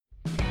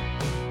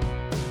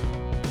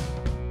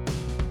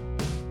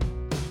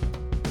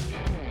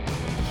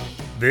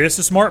This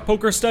is Smart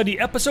Poker Study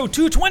episode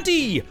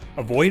 220.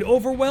 Avoid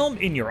overwhelm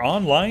in your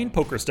online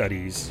poker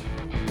studies.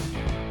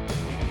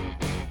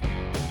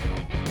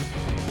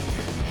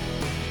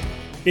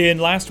 In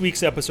last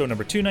week's episode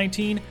number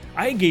 219,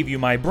 I gave you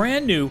my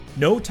brand new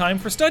No Time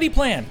for Study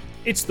plan.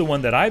 It's the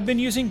one that I've been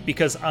using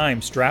because I'm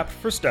strapped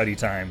for study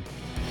time.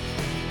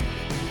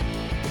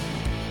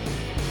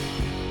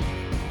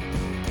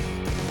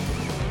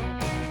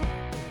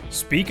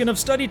 Speaking of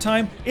study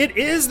time, it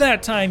is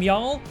that time,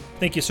 y'all!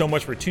 Thank you so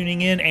much for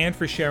tuning in and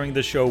for sharing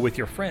the show with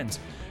your friends.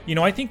 You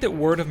know, I think that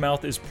word of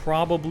mouth is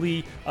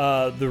probably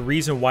the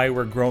reason why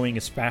we're growing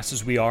as fast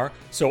as we are.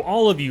 So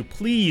all of you,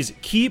 please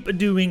keep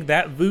doing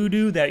that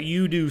voodoo that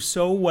you do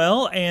so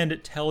well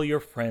and tell your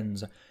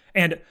friends.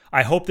 And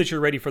I hope that you're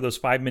ready for those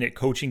 5-minute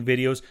coaching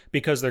videos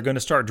because they're going to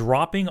start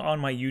dropping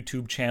on my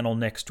YouTube channel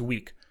next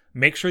week.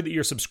 Make sure that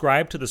you're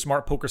subscribed to the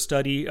Smart Poker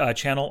Study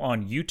channel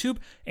on YouTube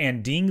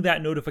and ding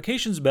that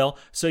notifications bell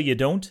so you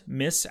don't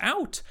miss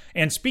out.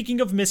 And speaking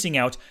of missing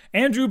out,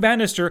 Andrew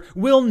Bannister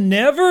will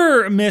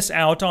never miss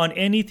out on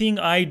anything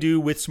I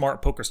do with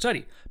Smart Poker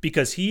Study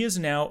because he is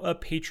now a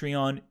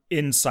Patreon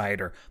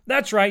insider.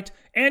 That's right.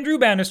 Andrew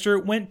Bannister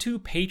went to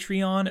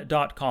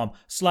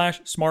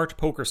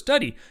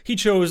patreon.com/smartpokerstudy. He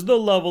chose the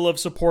level of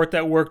support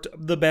that worked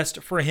the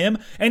best for him,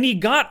 and he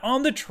got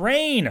on the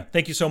train.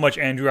 Thank you so much,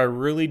 Andrew. I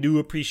really do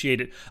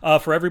appreciate it.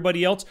 For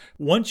everybody else,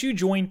 once you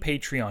join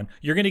Patreon,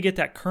 you're going to get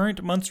that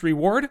current month's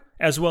reward,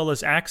 as well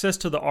as access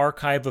to the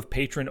archive of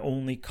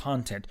patron-only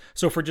content.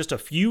 So for just a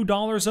few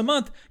dollars a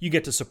month, you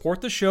get to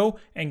support the show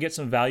and get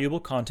some valuable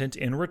content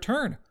in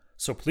return.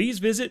 So please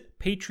visit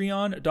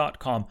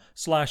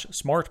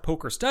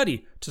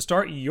patreon.com/smartpokerstudy to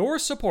start your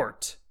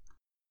support.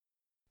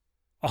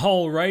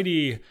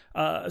 Alrighty,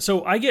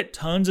 so I get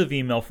tons of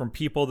email from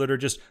people that are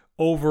just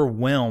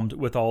overwhelmed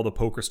with all the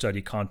poker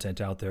study content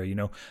out there. You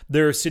know,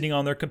 they're sitting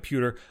on their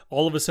computer,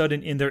 all of a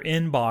sudden in their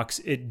inbox,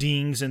 it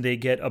dings and they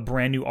get a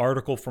brand new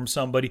article from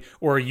somebody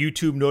or a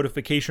YouTube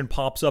notification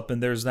pops up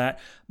and there's that.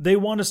 They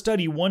want to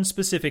study one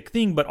specific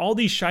thing, but all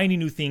these shiny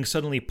new things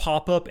suddenly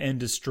pop up and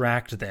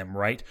distract them,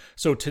 right?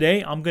 So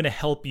today I'm going to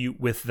help you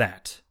with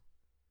that.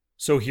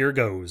 So here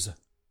goes.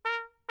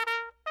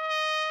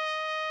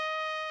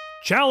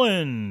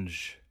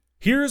 Challenge!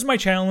 Here's my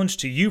challenge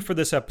to you for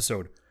this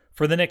episode.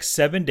 For the next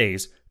 7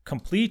 days,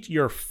 complete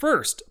your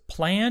first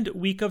planned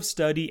week of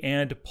study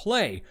and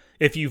play.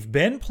 If you've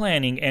been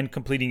planning and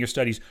completing your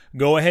studies,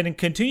 go ahead and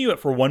continue it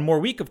for one more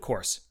week, of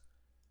course.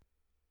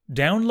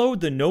 Download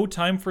the No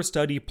Time for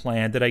Study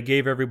plan that I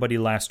gave everybody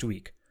last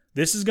week.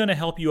 This is going to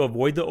help you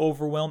avoid the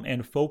overwhelm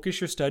and focus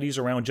your studies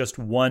around just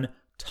one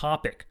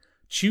topic.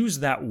 Choose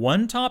that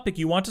one topic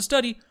you want to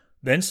study,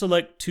 then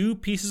select 2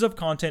 pieces of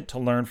content to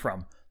learn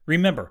from.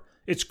 Remember,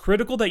 it's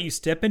critical that you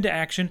step into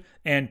action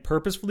and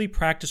purposefully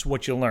practice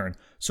what you learn.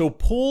 So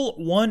pull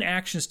one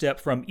action step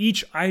from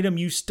each item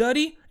you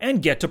study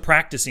and get to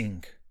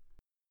practicing.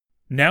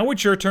 Now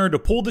it's your turn to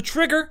pull the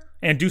trigger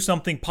and do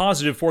something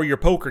positive for your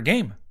poker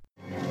game.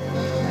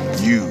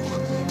 You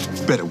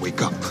better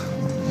wake up.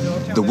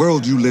 The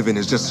world you live in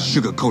is just a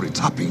sugar-coated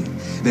topping.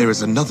 There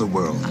is another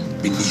world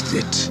beneath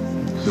it,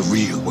 the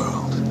real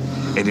world.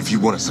 And if you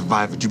want to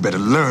survive it, you better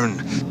learn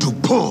to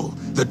pull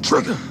the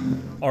trigger.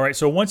 All right,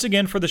 so once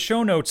again, for the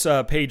show notes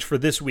page for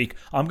this week,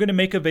 I'm going to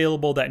make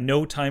available that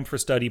No Time for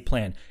Study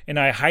plan. And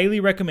I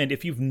highly recommend,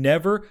 if you've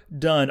never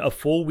done a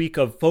full week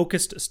of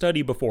focused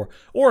study before,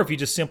 or if you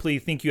just simply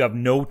think you have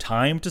no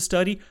time to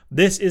study,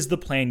 this is the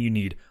plan you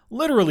need.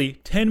 Literally,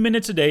 10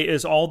 minutes a day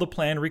is all the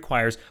plan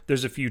requires.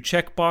 There's a few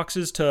check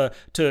boxes to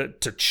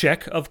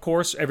check, of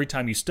course, every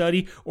time you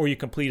study or you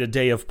complete a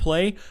day of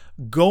play.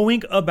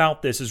 Going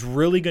about this is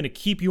really going to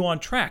keep you on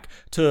track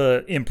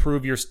to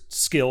improve your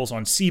skills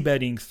on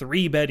c-betting,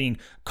 3-betting,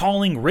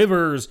 calling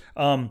rivers,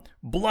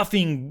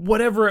 bluffing,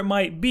 whatever it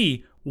might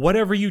be.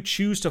 Whatever you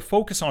choose to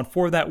focus on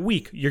for that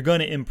week, you're going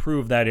to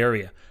improve that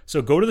area.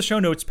 So go to the show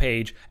notes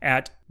page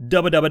at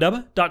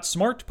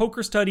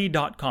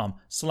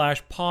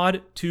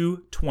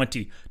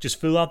www.smartpokerstudy.com/pod220. Just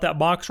fill out that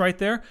box right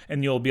there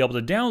and you'll be able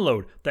to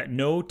download that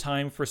No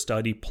Time for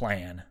Study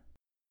plan.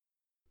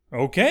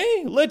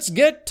 Okay, let's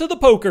get to the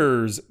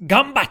pokers.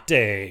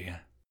 Gambate!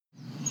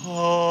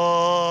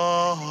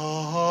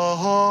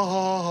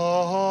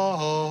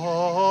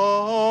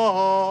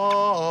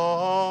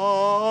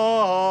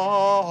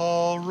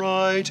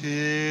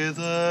 Alrighty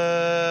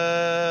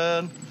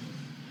then.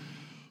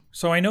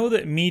 So I know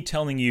that me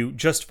telling you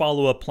just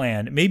follow a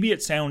plan, maybe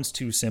it sounds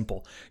too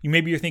simple.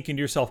 Maybe you're thinking to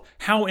yourself,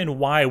 how and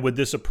why would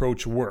this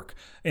approach work?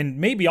 And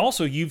maybe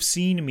also you've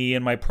seen me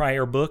in my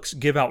prior books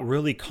give out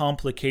really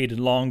complicated,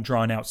 long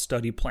drawn out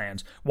study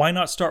plans. Why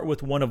not start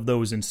with one of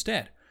those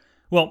instead?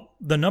 Well,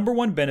 the number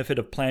one benefit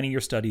of planning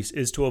your studies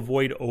is to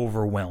avoid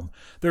overwhelm.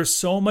 There's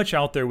so much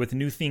out there with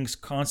new things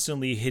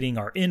constantly hitting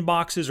our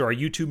inboxes or our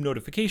YouTube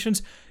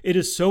notifications. It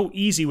is so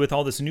easy with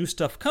all this new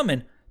stuff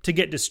coming to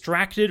get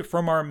distracted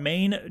from our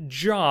main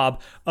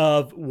job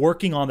of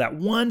working on that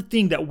one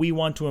thing that we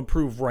want to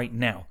improve right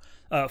now.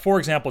 For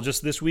example,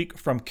 just this week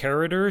from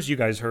Carradors, you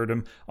guys heard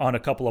him on a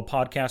couple of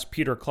podcasts,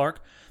 Peter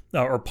Clark,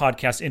 or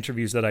podcast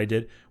interviews that I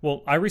did.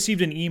 Well, I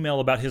received an email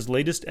about his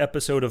latest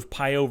episode of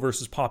Pio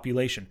versus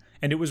Population,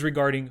 and it was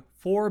regarding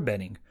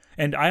forebetting.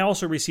 And I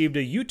also received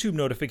a YouTube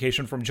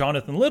notification from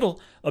Jonathan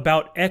Little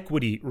about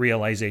equity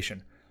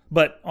realization.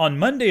 But on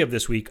Monday of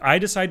this week, I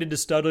decided to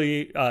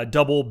study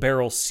double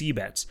barrel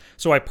C-bets.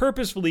 So I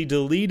purposefully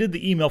deleted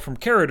the email from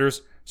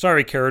Carradors.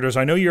 Sorry, Carradors,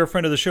 I know you're a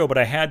friend of the show, but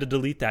I had to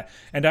delete that.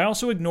 And I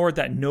also ignored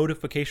that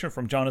notification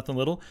from Jonathan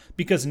Little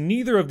because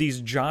neither of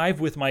these jive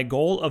with my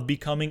goal of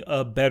becoming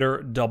a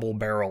better double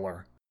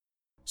barreler.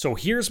 So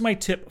here's my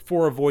tip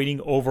for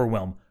avoiding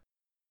overwhelm.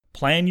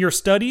 Plan your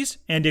studies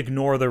and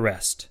ignore the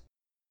rest.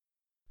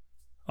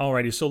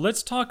 Alrighty, so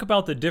let's talk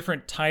about the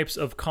different types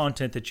of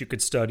content that you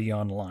could study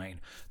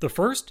online. The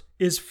first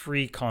is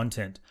free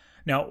content.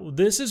 Now,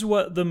 this is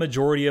what the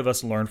majority of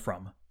us learn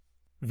from.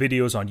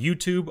 Videos on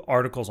YouTube,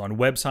 articles on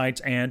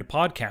websites, and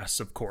podcasts,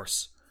 of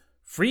course.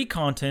 Free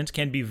content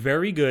can be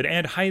very good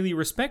and highly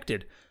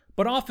respected,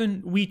 but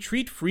often we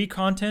treat free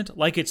content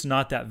like it's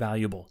not that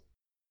valuable.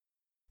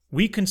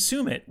 We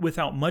consume it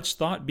without much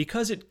thought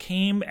because it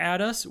came at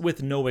us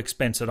with no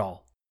expense at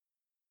all.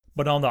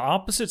 But on the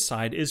opposite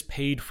side is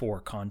paid-for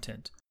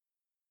content.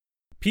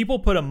 People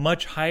put a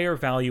much higher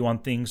value on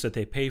things that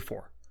they pay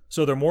for,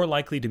 so they're more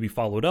likely to be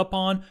followed up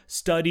on,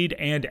 studied,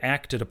 and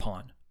acted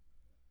upon.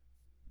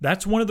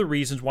 That's one of the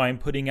reasons why I'm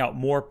putting out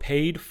more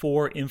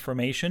paid-for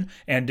information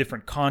and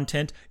different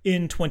content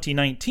in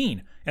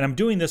 2019, and I'm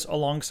doing this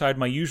alongside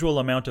my usual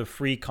amount of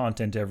free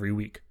content every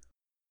week.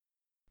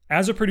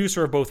 As a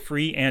producer of both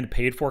free and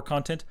paid-for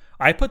content,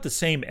 I put the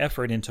same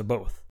effort into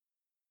both.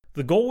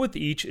 The goal with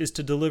each is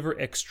to deliver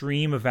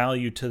extreme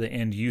value to the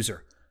end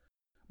user.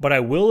 But I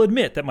will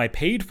admit that my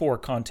paid-for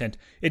content,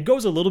 it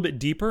goes a little bit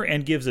deeper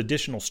and gives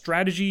additional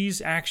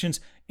strategies, actions,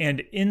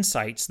 and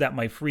insights that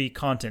my free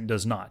content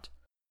does not.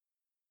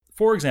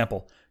 For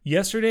example,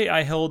 yesterday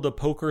I held the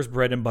Poker's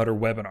Bread and Butter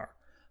webinar.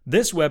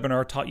 This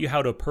webinar taught you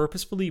how to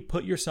purposefully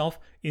put yourself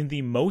in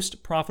the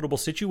most profitable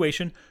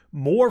situation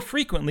more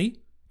frequently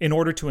in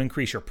order to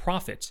increase your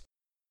profits.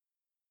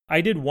 I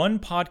did one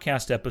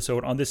podcast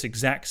episode on this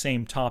exact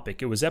same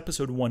topic. It was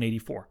episode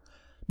 184.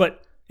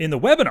 But in the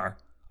webinar,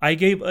 I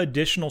gave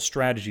additional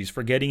strategies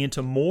for getting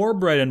into more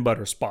bread and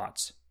butter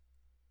spots.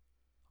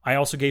 I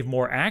also gave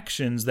more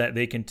actions that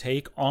they can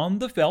take on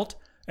the felt,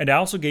 and I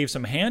also gave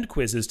some hand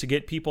quizzes to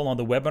get people on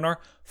the webinar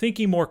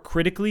thinking more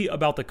critically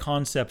about the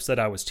concepts that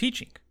I was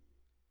teaching.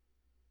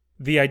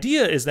 The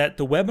idea is that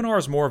the webinar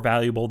is more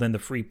valuable than the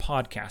free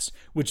podcast,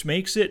 which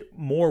makes it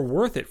more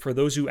worth it for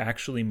those who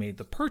actually made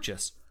the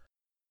purchase.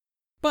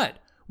 But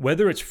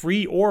whether it's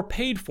free or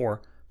paid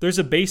for, there's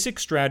a basic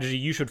strategy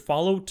you should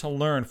follow to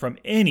learn from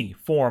any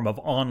form of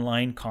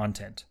online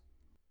content.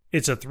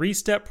 It's a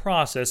 3-step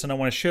process, and I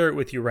want to share it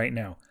with you right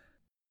now.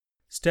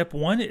 Step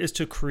 1 is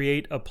to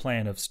create a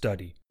plan of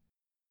study.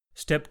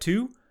 Step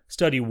 2,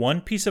 study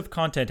one piece of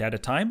content at a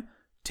time,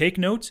 take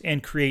notes,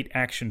 and create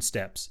action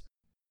steps.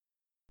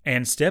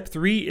 And step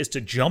 3 is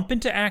to jump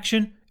into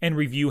action and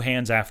review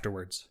hands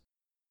afterwards.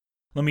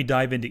 Let me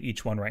dive into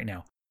each one right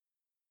now.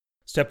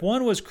 Step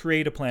 1 was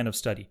create a plan of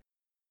study.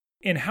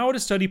 In How to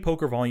Study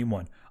Poker Volume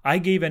 1, I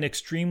gave an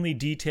extremely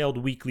detailed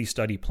weekly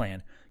study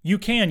plan. You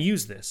can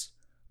use this.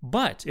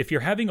 But if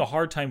you're having a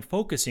hard time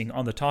focusing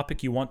on the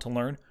topic you want to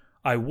learn,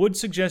 I would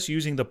suggest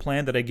using the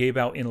plan that I gave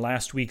out in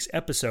last week's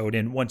episode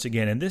and once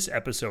again in this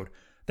episode.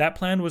 That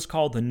plan was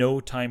called the No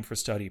Time for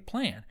Study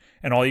plan,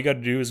 and all you got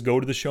to do is go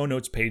to the show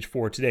notes page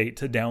for today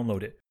to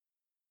download it.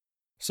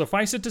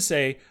 Suffice it to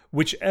say,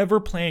 whichever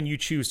plan you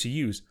choose to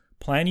use,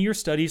 planning your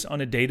studies on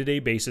a day-to-day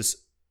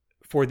basis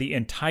for the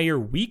entire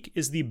week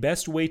is the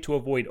best way to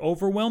avoid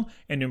overwhelm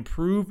and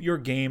improve your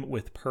game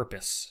with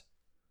purpose.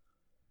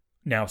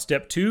 Now,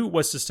 step 2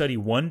 was to study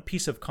one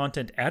piece of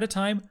content at a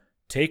time,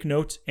 take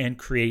notes, and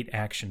create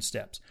action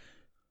steps.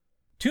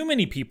 Too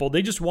many people,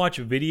 they just watch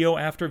video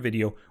after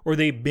video, or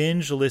they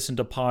binge listen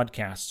to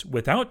podcasts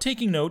without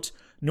taking notes,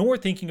 nor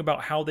thinking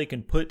about how they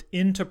can put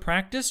into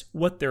practice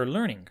what they're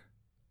learning.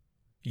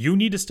 You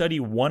need to study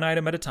one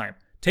item at a time.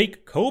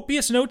 Take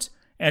copious notes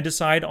and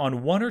decide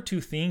on 1 or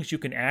 2 things you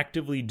can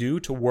actively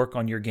do to work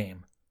on your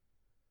game.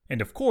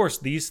 And of course,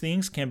 these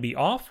things can be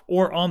off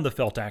or on the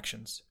felt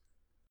actions.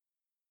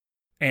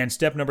 And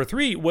step number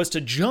 3 was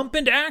to jump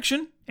into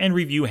action and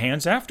review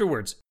hands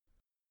afterwards.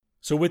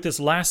 So with this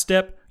last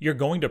step, you're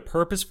going to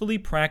purposefully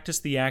practice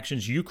the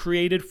actions you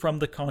created from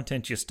the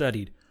content you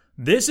studied.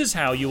 This is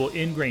how you will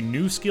ingrain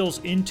new skills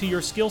into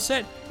your skill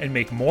set and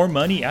make more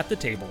money at the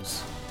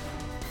tables.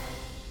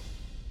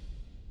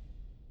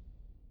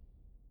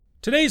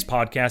 Today's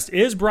podcast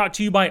is brought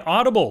to you by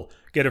Audible.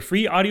 Get a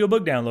free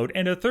audiobook download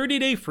and a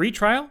 30-day free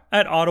trial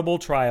at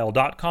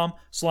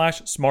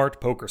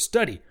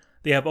audibletrial.com/smartpokerstudy.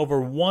 They have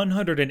over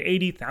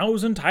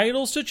 180,000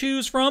 titles to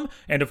choose from,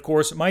 and of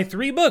course, my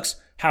 3 books,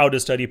 How to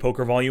Study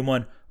Poker Volume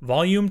 1,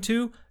 Volume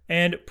 2,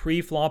 and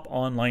Pre-Flop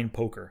Online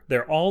Poker.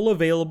 They're all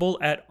available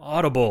at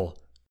Audible.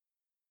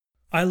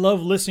 I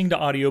love listening to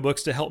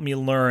audiobooks to help me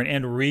learn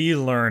and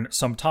relearn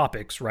some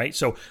topics, right?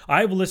 So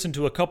I've listened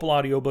to a couple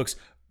audiobooks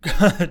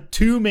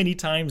too many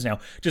times now,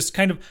 just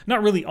kind of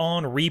not really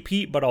on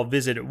repeat, but I'll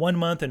visit it 1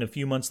 month and a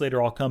few months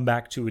later I'll come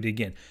back to it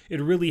again.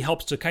 It really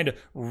helps to kind of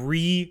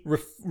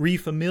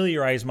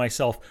refamiliarize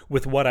myself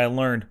with what I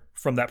learned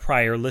from that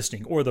prior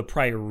listening or the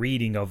prior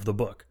reading of the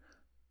book.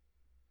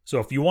 So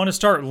if you want to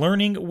start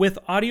learning with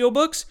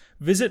audiobooks,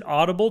 visit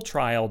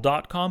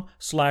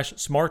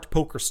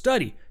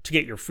audibletrial.com/smartpokerstudy to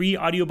get your free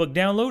audiobook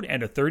download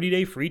and a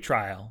 30-day free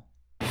trial.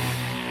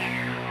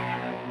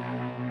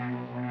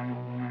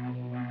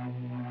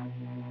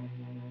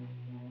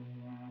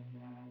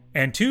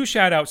 And 2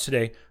 shout-outs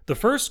today. The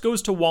first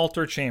goes to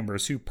Walter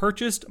Chambers, who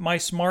purchased my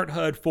Smart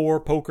HUD for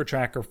Poker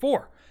Tracker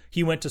 4.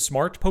 He went to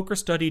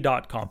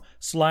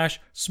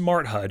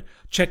smartpokerstudy.com/smarthud,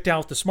 checked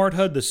out the Smart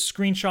HUD, the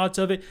screenshots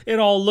of it. It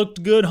all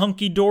looked good,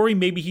 hunky-dory.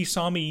 Maybe he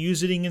saw me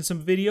using it in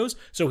some videos.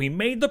 So he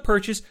made the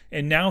purchase,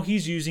 and now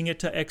he's using it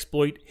to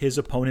exploit his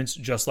opponents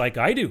just like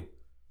I do.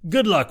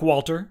 Good luck,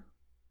 Walter.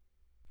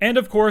 And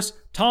of course,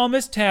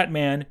 Thomas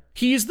Tatman.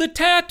 He's the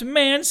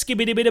Tatman,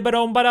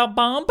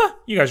 skibbity-bitty-ba-dom-ba-da-bomb.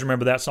 You guys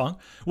remember that song?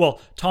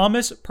 Well,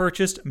 Thomas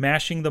purchased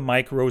Mashing the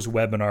Micros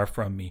webinar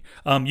from me.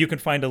 You can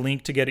find a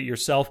link to get it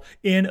yourself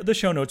in the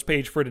show notes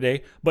page for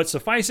today. But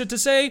suffice it to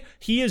say,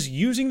 he is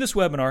using this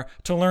webinar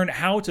to learn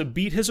how to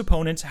beat his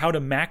opponents, how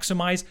to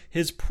maximize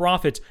his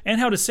profits,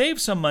 and how to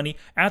save some money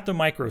at the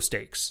micro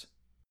stakes.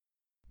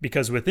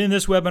 Because within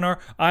this webinar,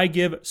 I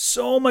give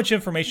so much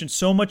information,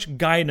 so much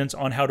guidance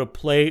on how to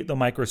play the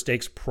micro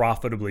stakes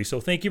profitably.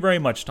 So thank you very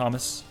much,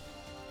 Thomas.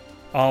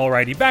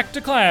 Alrighty, back to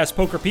class,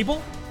 poker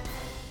people.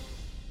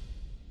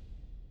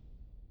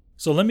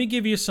 So let me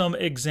give you some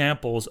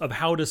examples of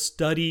how to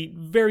study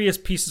various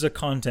pieces of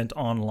content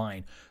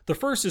online. The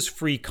first is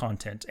free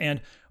content,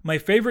 and my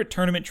favorite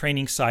tournament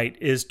training site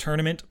is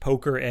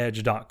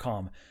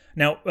tournamentpokeredge.com.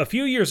 Now, a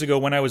few years ago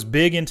when I was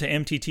big into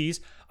MTTs,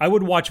 I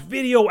would watch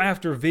video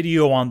after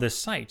video on this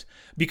site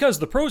because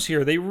the pros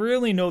here, they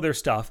really know their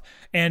stuff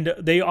and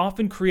they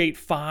often create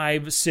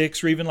 5,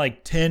 6, or even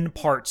like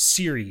 10-part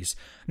series.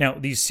 Now,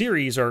 these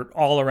series are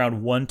all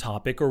around one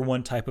topic or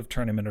one type of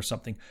tournament or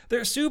something.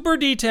 They're super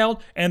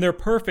detailed and they're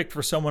perfect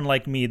for someone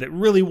like me that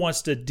really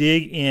wants to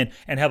dig in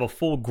and have a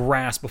full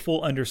grasp, a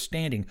full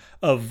understanding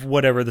of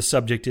whatever the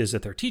subject is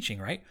that they're teaching,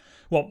 right?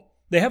 Well,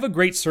 they have a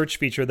great search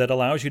feature that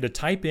allows you to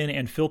type in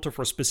and filter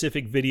for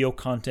specific video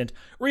content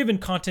or even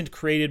content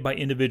created by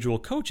individual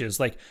coaches.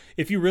 Like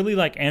if you really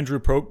like Andrew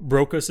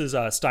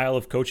Brokos' style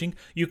of coaching,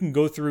 you can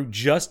go through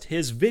just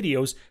his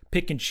videos,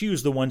 pick and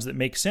choose the ones that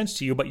make sense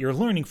to you, but you're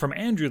learning from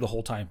Andrew the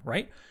whole time,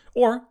 right?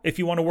 Or if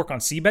you want to work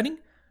on c-betting,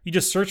 you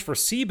just search for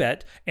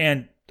c-bet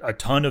and a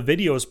ton of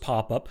videos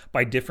pop up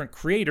by different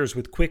creators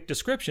with quick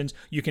descriptions.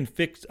 You can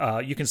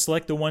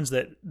select the ones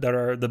that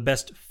are the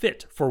best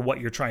fit for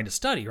what you're trying to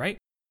study, right?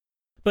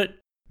 But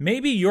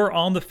maybe you're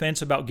on the fence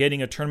about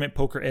getting a Tournament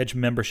Poker Edge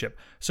membership,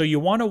 so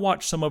you want to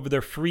watch some of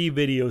their free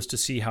videos to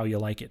see how you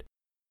like it.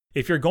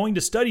 If you're going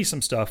to study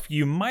some stuff,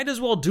 you might as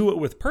well do it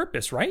with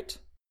purpose, right?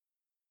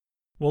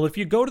 Well, if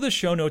you go to the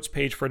show notes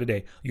page for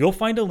today, you'll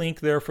find a link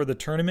there for the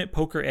Tournament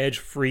Poker Edge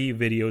free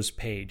videos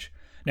page.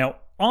 Now,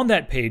 on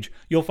that page,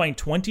 you'll find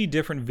 20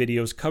 different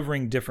videos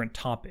covering different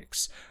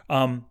topics.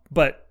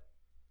 But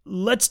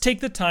let's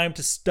take the time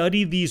to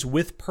study these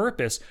with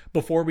purpose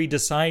before we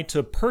decide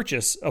to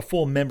purchase a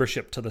full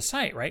membership to the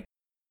site, right?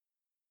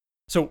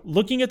 So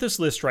looking at this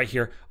list right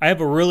here, I have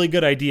a really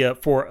good idea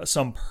for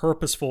some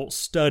purposeful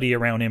study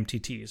around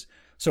MTTs.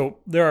 So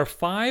there are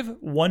 5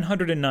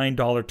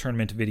 $109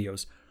 tournament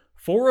videos.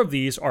 4 of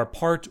these are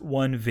part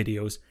 1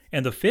 videos,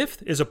 and the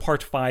 5th is a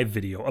part 5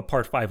 video, a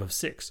part 5 of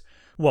 6.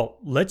 Well,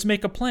 let's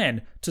make a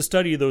plan to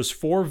study those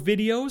 4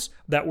 videos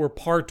that were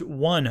part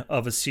 1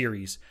 of a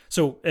series.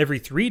 So every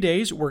 3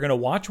 days, we're going to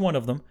watch one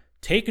of them,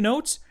 take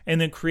notes, and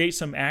then create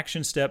some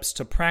action steps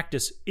to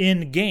practice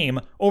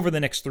in-game over the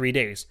next 3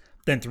 days.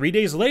 Then 3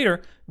 days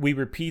later, we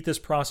repeat this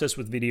process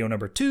with video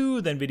number 2,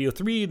 then video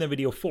 3, then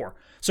video 4.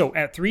 So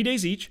at 3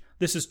 days each,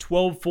 this is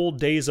 12 full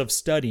days of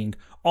studying,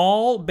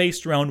 all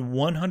based around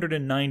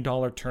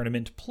 $109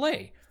 tournament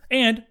play.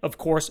 And, of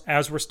course,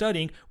 as we're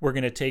studying, we're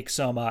going to take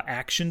some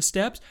action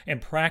steps and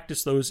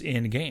practice those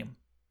in-game.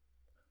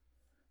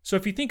 So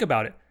if you think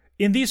about it,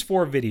 in these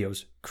 4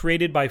 videos,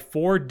 created by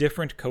 4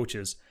 different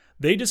coaches,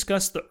 they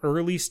discuss the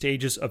early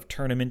stages of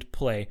tournament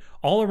play,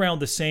 all around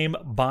the same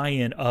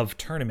buy-in of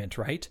tournament,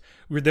 right?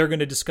 They're going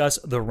to discuss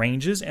the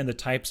ranges and the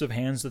types of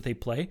hands that they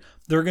play.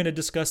 They're going to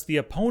discuss the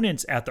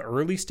opponents at the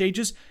early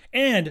stages.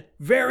 And,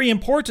 very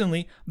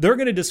importantly, they're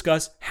going to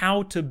discuss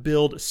how to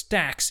build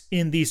stacks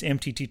in these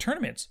MTT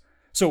tournaments.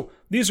 So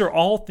these are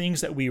all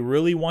things that we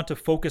really want to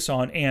focus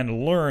on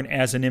and learn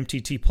as an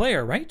MTT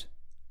player, right?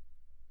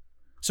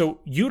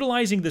 So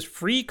utilizing this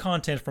free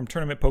content from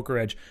Tournament Poker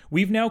Edge,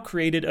 we've now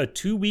created a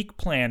 2-week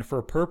plan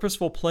for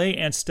purposeful play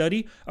and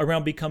study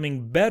around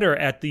becoming better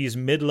at these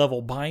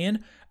mid-level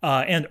buy-in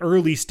and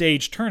early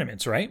stage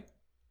tournaments, right?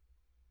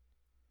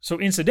 So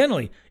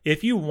incidentally,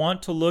 if you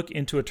want to look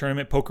into a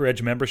Tournament Poker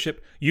Edge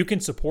membership, you can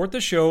support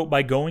the show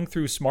by going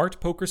through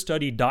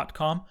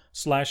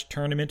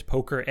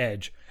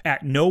smartpokerstudy.com/tournamentpokeredge.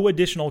 At no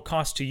additional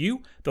cost to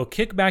you, they'll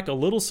kick back a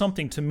little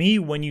something to me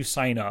when you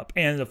sign up.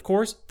 And of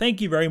course,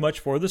 thank you very much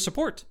for the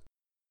support.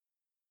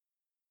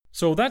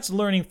 So that's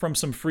learning from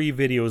some free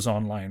videos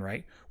online,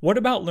 right? What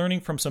about learning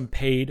from some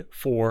paid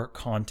for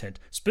content,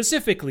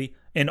 specifically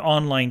an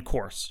online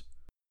course?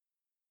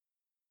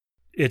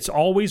 It's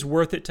always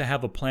worth it to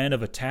have a plan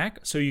of attack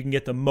so you can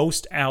get the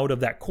most out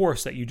of that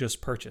course that you just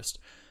purchased.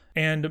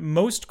 And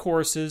most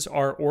courses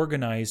are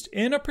organized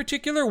in a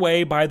particular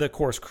way by the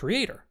course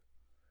creator.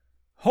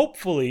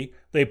 Hopefully,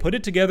 they put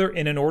it together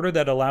in an order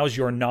that allows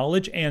your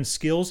knowledge and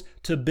skills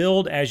to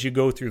build as you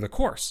go through the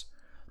course.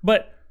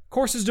 But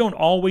courses don't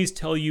always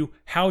tell you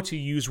how to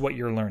use what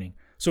you're learning.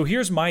 So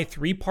here's my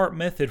 3-part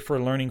method for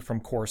learning from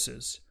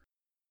courses.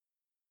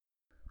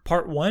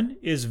 Part 1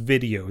 is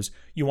videos.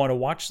 You want to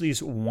watch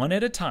these one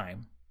at a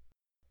time.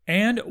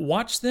 And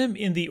watch them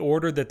in the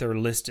order that they're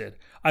listed.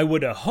 I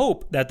would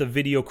hope that the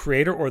video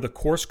creator or the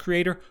course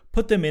creator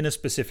put them in a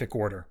specific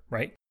order,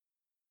 right?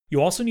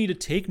 You also need to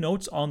take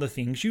notes on the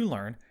things you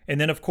learn. And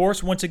then, of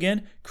course, once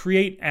again,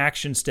 create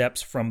action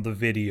steps from the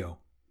video.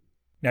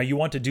 Now, you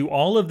want to do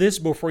all of this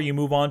before you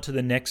move on to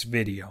the next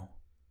video.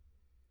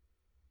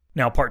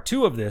 Now, part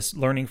 2 of this,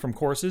 learning from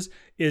courses,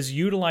 is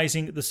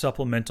utilizing the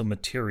supplemental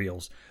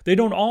materials. They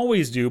don't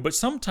always do, but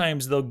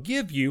sometimes they'll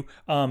give you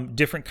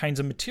different kinds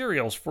of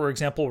materials. For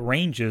example,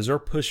 ranges or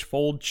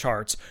push-fold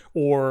charts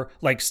or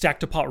like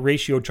stack-to-pot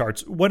ratio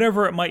charts,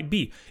 whatever it might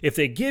be. If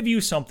they give you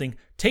something,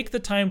 take the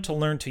time to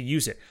learn to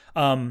use it.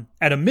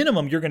 At a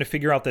minimum, you're going to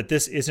figure out that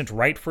this isn't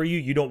right for you.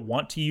 You don't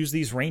want to use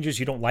these ranges.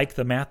 You don't like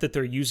the math that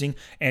they're using,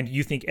 and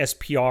you think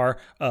SPR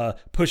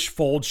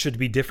push-fold should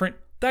be different.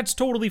 That's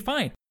totally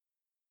fine.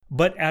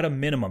 But at a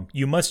minimum,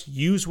 you must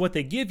use what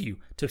they give you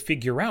to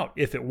figure out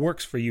if it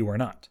works for you or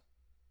not.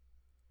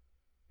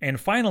 And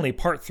finally,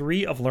 part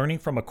 3 of learning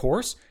from a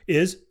course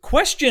is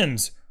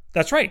questions.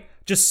 That's right.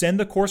 Just send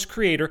the course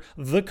creator,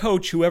 the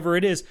coach, whoever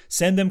it is,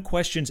 send them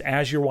questions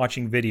as you're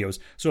watching videos.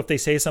 So if they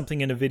say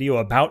something in a video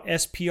about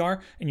SPR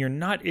and you're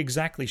not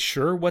exactly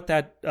sure what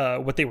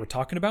they were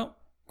talking about,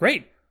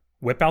 great.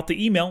 Whip out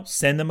the email,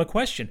 send them a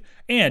question.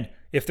 And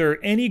if they're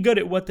any good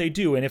at what they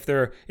do, and if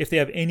they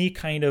have any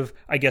kind of,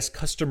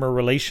 customer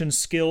relations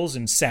skills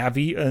and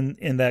savvy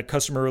in that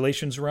customer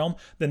relations realm,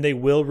 then they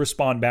will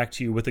respond back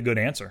to you with a good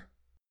answer.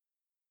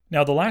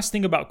 Now, the last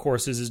thing about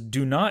courses is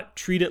do not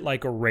treat it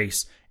like a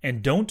race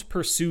and don't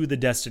pursue the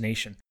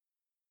destination.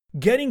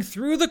 Getting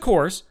through the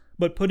course,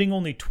 but putting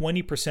only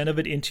 20% of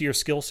it into your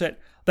skill set,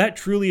 that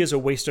truly is a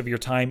waste of your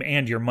time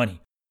and your money.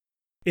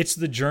 It's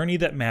the journey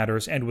that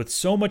matters, and with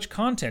so much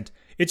content,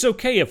 it's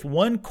okay if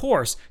one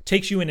course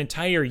takes you an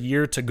entire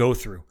year to go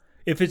through.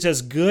 If it's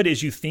as good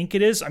as you think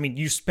it is,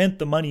 you spent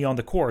the money on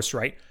the course,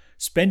 right?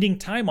 Spending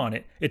time on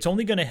it, it's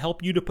only going to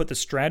help you to put the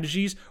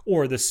strategies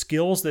or the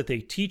skills that they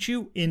teach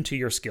you into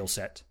your skill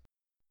set.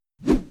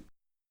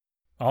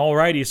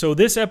 Alrighty, so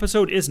this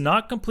episode is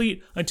not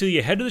complete until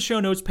you head to the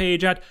show notes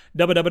page at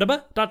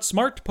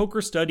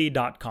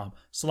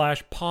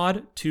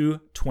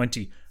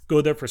www.smartpokerstudy.com/pod220. Go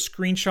there for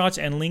screenshots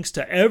and links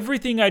to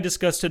everything I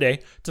discussed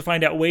today to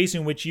find out ways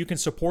in which you can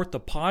support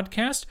the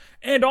podcast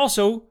and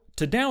also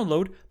to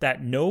download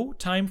that No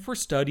Time for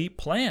Study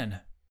plan.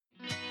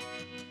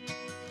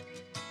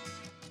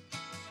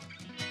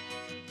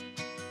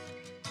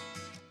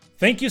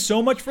 Thank you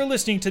so much for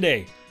listening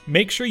today.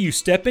 Make sure you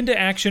step into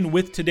action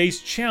with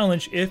today's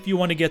challenge if you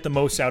want to get the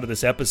most out of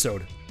this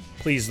episode.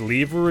 Please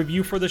leave a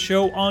review for the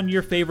show on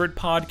your favorite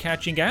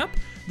podcatching app.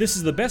 This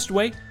is the best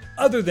way,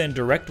 other than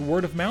direct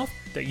word of mouth,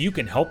 that you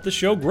can help the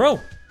show grow.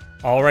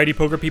 Alrighty,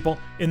 poker people,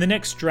 in the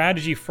next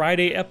Strategy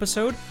Friday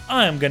episode,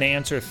 I'm going to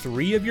answer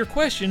 3 of your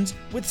questions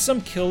with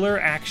some killer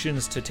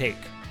actions to take.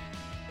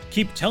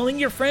 Keep telling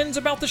your friends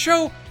about the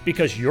show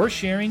because your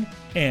sharing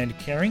and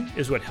caring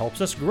is what helps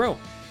us grow.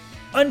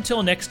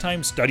 Until next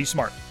time, study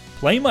smart,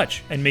 play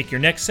much, and make your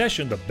next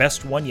session the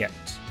best one yet.